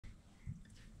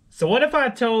So what if I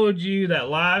told you that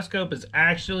Livescope is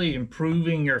actually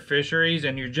improving your fisheries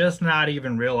and you're just not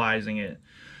even realizing it?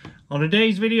 On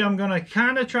today's video, I'm going to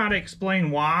kind of try to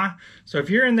explain why. So if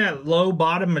you're in that low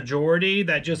bottom majority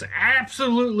that just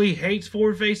absolutely hates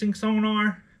forward-facing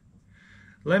sonar,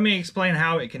 let me explain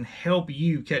how it can help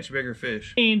you catch bigger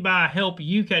fish. What I mean by help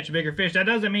you catch bigger fish, that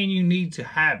doesn't mean you need to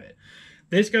have it.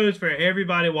 This goes for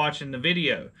everybody watching the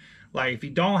video. Like if you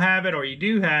don't have it or you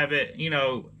do have it, you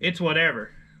know, it's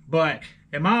whatever. But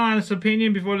in my honest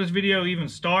opinion, before this video even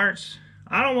starts,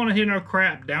 I don't want to hear no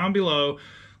crap down below.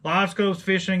 Livescope's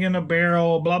fishing in a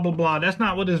barrel, blah, blah, blah. That's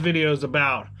not what this video is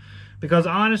about. Because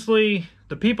honestly,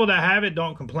 the people that have it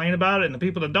don't complain about it, and the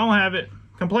people that don't have it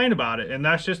complain about it. And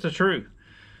that's just the truth.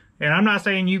 And I'm not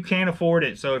saying you can't afford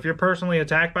it. So if you're personally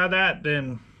attacked by that,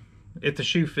 then if the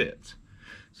shoe fits.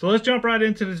 So let's jump right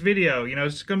into this video. You know,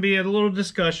 it's going to be a little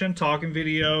discussion, talking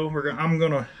video. I'm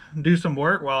going to do some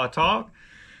work while I talk.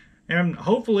 And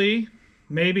hopefully,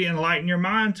 maybe enlighten your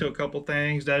mind to a couple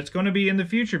things that it's going to be in the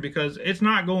future, because it's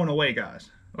not going away,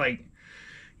 guys. Like,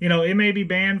 you know, it may be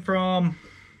banned from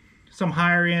some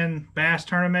higher end bass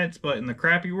tournaments, but in the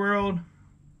crappie world,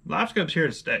 Livescope's here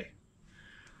to stay.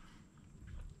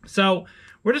 So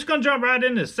we're just going to jump right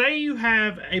into this. Say you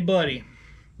have a buddy.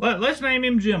 Let's name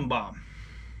him Jim Bob.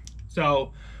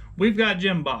 So we've got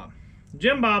Jim Bob.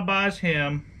 Jim Bob buys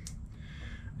him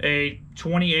a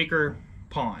 20-acre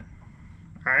pond.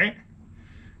 All right.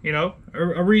 You know,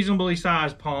 a reasonably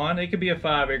sized pond. It could be a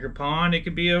 5-acre pond. It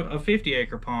could be a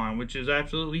 50-acre pond, which is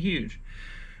absolutely huge.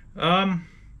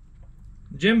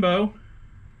 Jimbo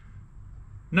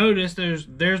noticed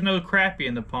there's no crappie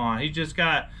in the pond. He's just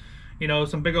got, you know,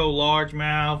 some big old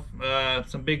largemouth,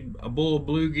 some big bull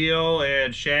bluegill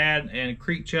and shad and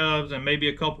creek chubs and maybe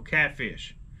a couple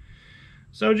catfish.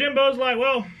 So Jimbo's like,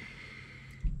 well,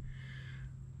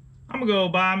 I'm gonna go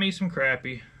buy me some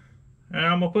crappie and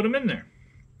I'm gonna put them in there.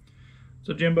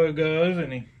 So Jimbo goes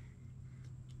and he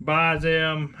buys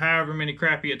them however many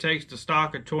crappie it takes to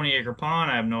stock a 20-acre pond.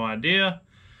 I have no idea.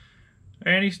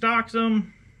 And he stocks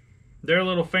them. They're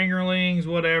little fingerlings,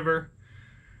 whatever.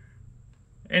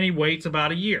 And he waits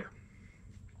about a year.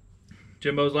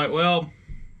 Jimbo's like, well,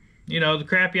 you know, the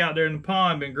crappie out there in the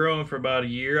pond been growing for about a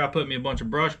year. I put me a bunch of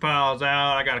brush piles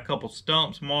out. I got a couple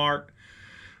stumps marked.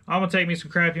 I'm gonna take me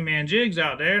some Crappie Man jigs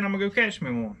out there and I'm gonna go catch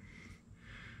me one.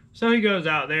 So he goes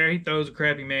out there, he throws a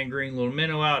Crappie Man green little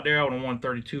minnow out there on a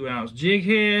 132-ounce jig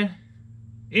head.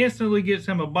 Instantly gets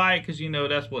him a bite, because you know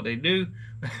that's what they do.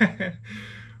 And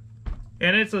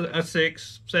it's a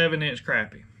 6-7 inch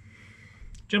crappie.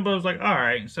 Jimbo's like, all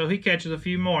right. So he catches a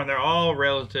few more, and they're all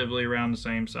relatively around the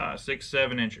same size,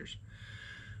 6-7 inches.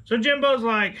 So Jimbo's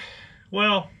like,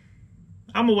 well,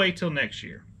 I'm gonna wait till next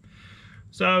year.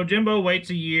 So Jimbo waits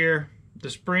a year. The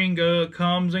spring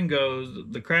comes and goes.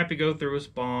 The crappie go through a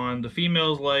spawn. The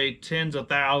females lay tens of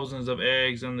thousands of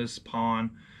eggs in this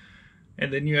pond.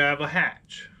 And then you have a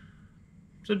hatch.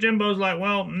 So Jimbo's like,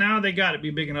 well, now they got to be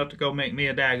big enough to go make me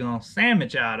a daggone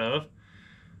sandwich out of.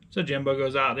 So Jimbo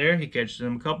goes out there. He catches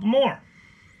them a couple more.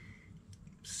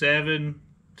 7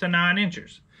 to 9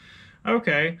 inches.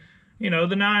 Okay. You know,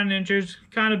 the 9 inches,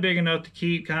 kind of big enough to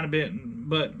keep, kind of bit,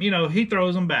 but, you know, he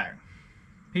throws them back.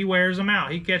 He wears them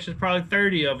out. He catches probably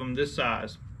 30 of them this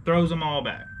size. Throws them all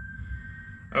back.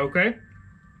 Okay.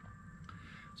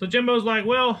 So Jimbo's like,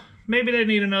 well, maybe they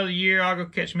need another year. I'll go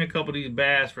catch me a couple of these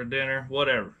bass for dinner.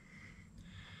 Whatever.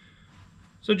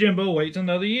 So Jimbo waits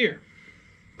another year.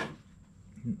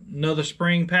 Another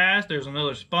spring passed. There's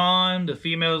another spawn. The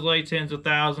females lay tens of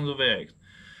thousands of eggs.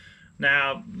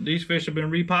 Now, these fish have been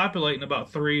repopulating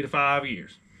about 3 to 5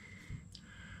 years.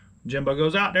 Jimbo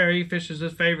goes out there, he fishes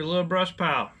his favorite little brush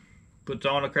pile, puts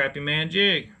on a Crappie Man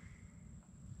jig.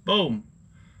 Boom.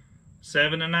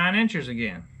 7 to 9 inches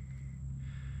again.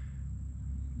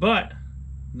 But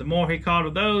the more he caught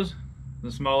of those,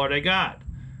 the smaller they got.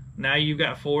 Now you've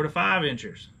got 4 to 5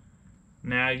 inches.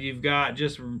 Now you've got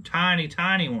just tiny,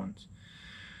 tiny ones.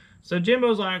 So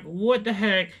Jimbo's like, what the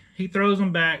heck? He throws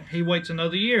them back. He waits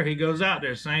another year. He goes out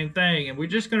there, same thing. And we're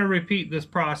just going to repeat this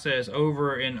process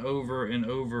over and over and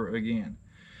over again.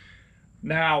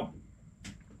 Now,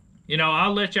 you know,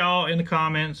 I'll let y'all in the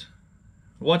comments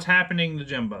what's happening to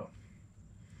Jimbo.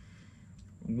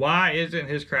 Why isn't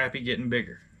his crappie getting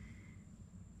bigger?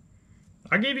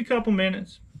 I'll give you a couple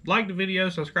minutes. Like the video,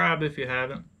 subscribe if you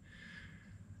haven't.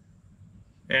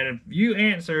 And if you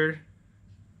answered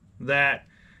that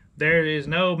there is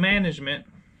no management,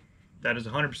 that is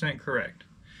 100% correct.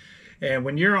 And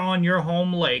when you're on your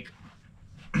home lake,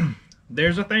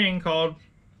 there's a thing called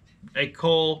a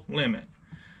cull limit.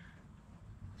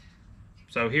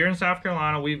 So here in South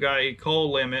Carolina, we've got a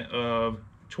cull limit of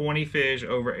 20 fish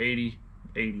over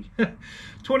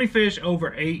 20 fish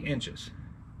over 8 inches.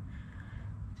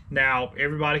 Now,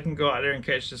 everybody can go out there and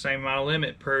catch the same amount of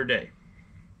limit per day.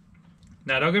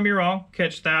 Now, don't get me wrong,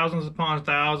 catch thousands upon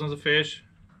thousands of fish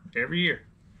every year.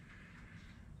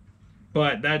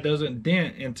 But that doesn't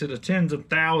dent into the tens of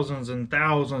thousands and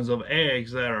thousands of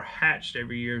eggs that are hatched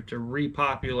every year to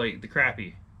repopulate the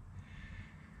crappie.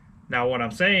 Now, what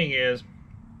I'm saying is,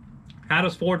 how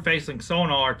does forward-facing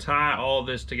sonar tie all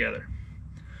this together?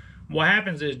 What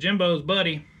happens is Jimbo's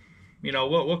buddy, you know,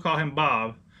 we'll call him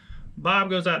Bob. Bob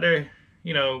goes out there,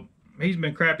 you know, he's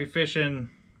been crappie fishing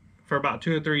for about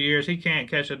 2 or 3 years. He can't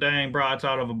catch a dang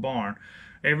broadside of a barn.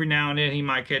 Every now and then he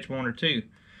might catch 1 or 2.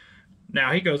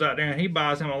 Now he goes out there and he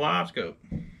buys him a Livescope.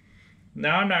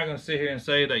 Now I'm not going to sit here and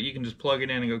say that you can just plug it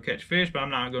in and go catch fish, but I'm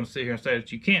not going to sit here and say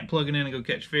that you can't plug it in and go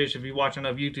catch fish if you watch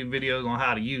enough YouTube videos on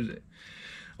how to use it.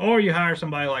 Or you hire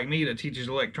somebody like me that teaches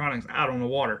electronics out on the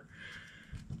water.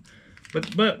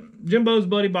 But Jimbo's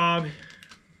buddy Bob,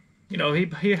 you know, he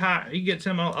gets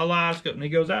him a Livescope and he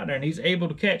goes out there and he's able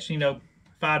to catch, you know,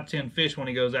 5 to 10 fish when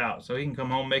he goes out, so he can come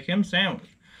home and make him a sandwich.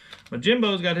 But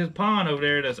Jimbo's got his pond over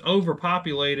there that's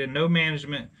overpopulated, no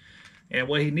management, and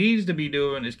what he needs to be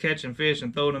doing is catching fish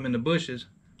and throwing them in the bushes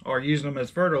or using them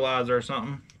as fertilizer or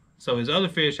something, so his other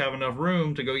fish have enough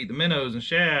room to go eat the minnows and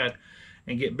shad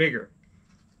and get bigger.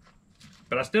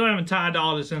 But I still haven't tied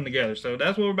all this in together, so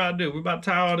that's what we're about to do. We're about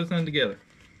to tie all this in together.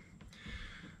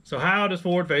 So how does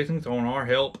forward-facing sonar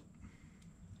help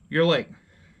your lake?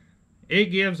 It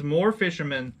gives more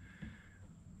fishermen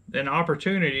an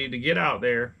opportunity to get out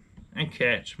there and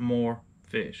catch more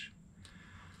fish.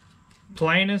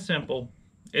 Plain and simple.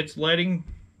 It's letting,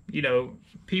 you know,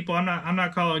 people, I'm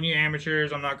not calling you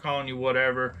amateurs, I'm not calling you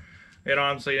whatever. It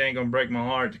honestly ain't gonna break my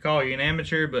heart to call you an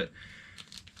amateur, but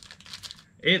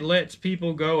it lets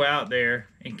people go out there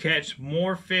and catch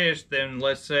more fish than,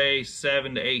 let's say,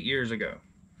 7 to 8 years ago.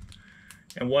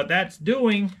 And what that's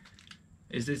doing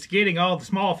is it's getting all the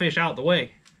small fish out the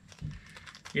way.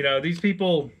 You know, these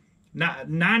people,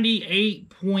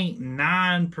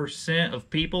 98.9% of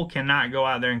people cannot go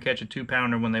out there and catch a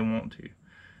 2-pounder when they want to.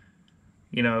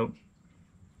 You know,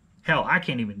 hell, I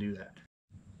can't even do that.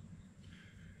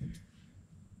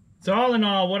 So all in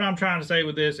all, what I'm trying to say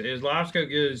with this is Livescope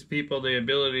gives people the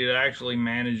ability to actually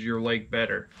manage your lake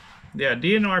better. Yeah,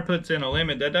 DNR puts in a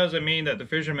limit. That doesn't mean that the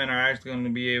fishermen are actually going to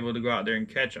be able to go out there and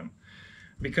catch them.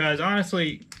 Because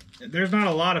honestly, there's not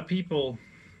a lot of people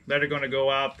that are going to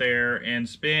go out there and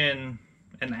spend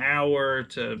an hour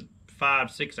to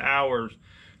 5-6 hours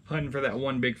hunting for that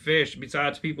one big fish,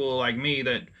 besides people like me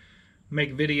that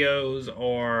make videos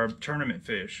or tournament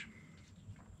fish.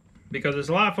 Because it's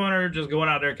a lot funner just going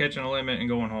out there catching a limit and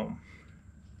going home.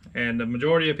 And the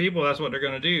majority of people, that's what they're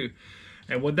going to do.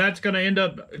 And what that's going to end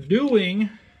up doing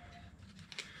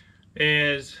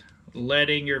is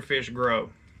letting your fish grow.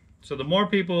 So the more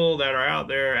people that are out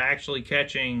there actually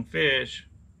catching fish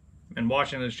and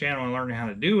watching this channel and learning how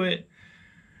to do it,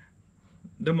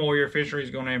 the more your fishery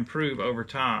is going to improve over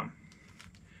time.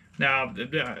 Now,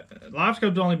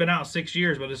 Livescope's only been out 6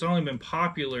 years, but it's only been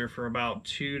popular for about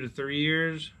 2 to 3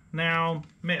 years now.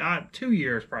 2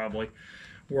 years probably,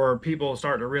 where people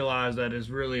start to realize that it's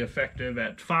really effective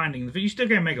at finding the fish. You still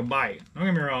can't make a bite, don't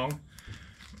get me wrong.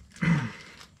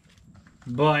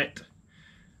 But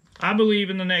I believe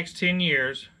in the next 10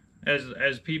 years,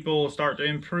 as people start to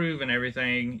improve and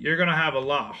everything, you're going to have a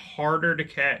lot harder to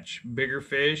catch bigger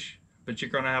fish, but you're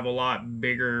going to have a lot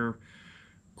bigger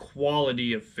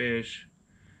quality of fish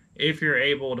if you're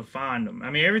able to find them. I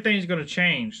mean, everything's going to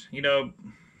change. You know,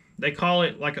 they call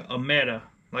it like a meta,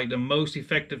 like the most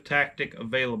effective tactic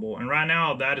available. And right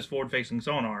now, that is forward-facing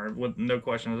sonar, with no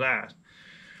questions asked.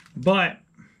 But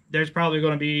there's probably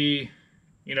going to be,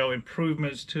 you know,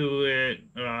 improvements to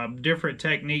it, different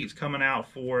techniques coming out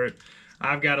for it.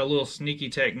 I've got a little sneaky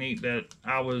technique that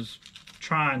I was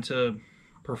trying to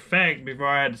perfect before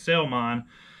I had to sell mine.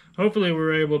 Hopefully we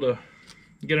were able to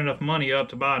get enough money up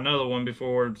to buy another one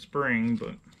before spring,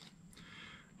 but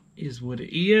is what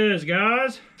it is,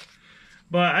 guys.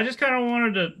 But I just kind of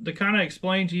wanted to kind of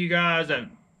explain to you guys that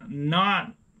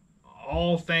not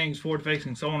all things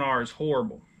forward-facing sonar is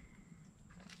horrible.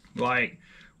 Like,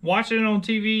 watching it on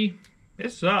TV,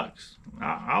 it sucks.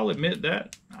 I'll admit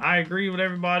that. I agree with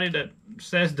everybody that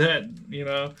says that, you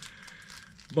know.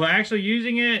 But actually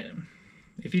using it,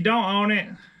 if you don't own it,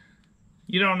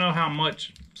 you don't know how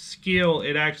much skill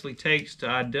it actually takes to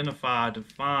identify, to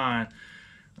find,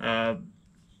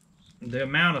 the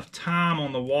amount of time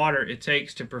on the water it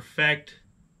takes to perfect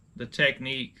the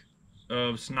technique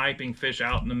of sniping fish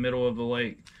out in the middle of the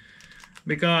lake.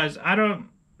 Because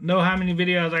know how many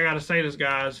videos I gotta say this,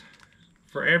 guys.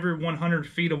 For every 100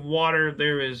 feet of water,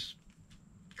 there is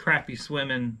crappie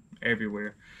swimming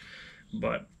everywhere.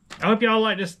 But I hope y'all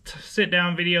like this sit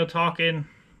down video talking,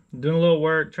 doing a little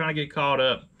work, trying to get caught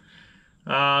up.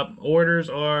 Orders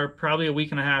are probably a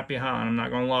week and a half behind, I'm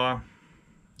not gonna lie.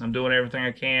 I'm doing everything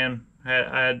I can.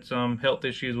 I had some health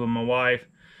issues with my wife,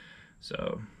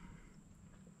 so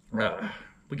we're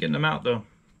getting them out though.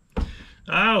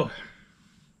 Oh,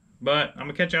 but I'm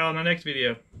gonna catch y'all in the next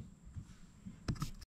video.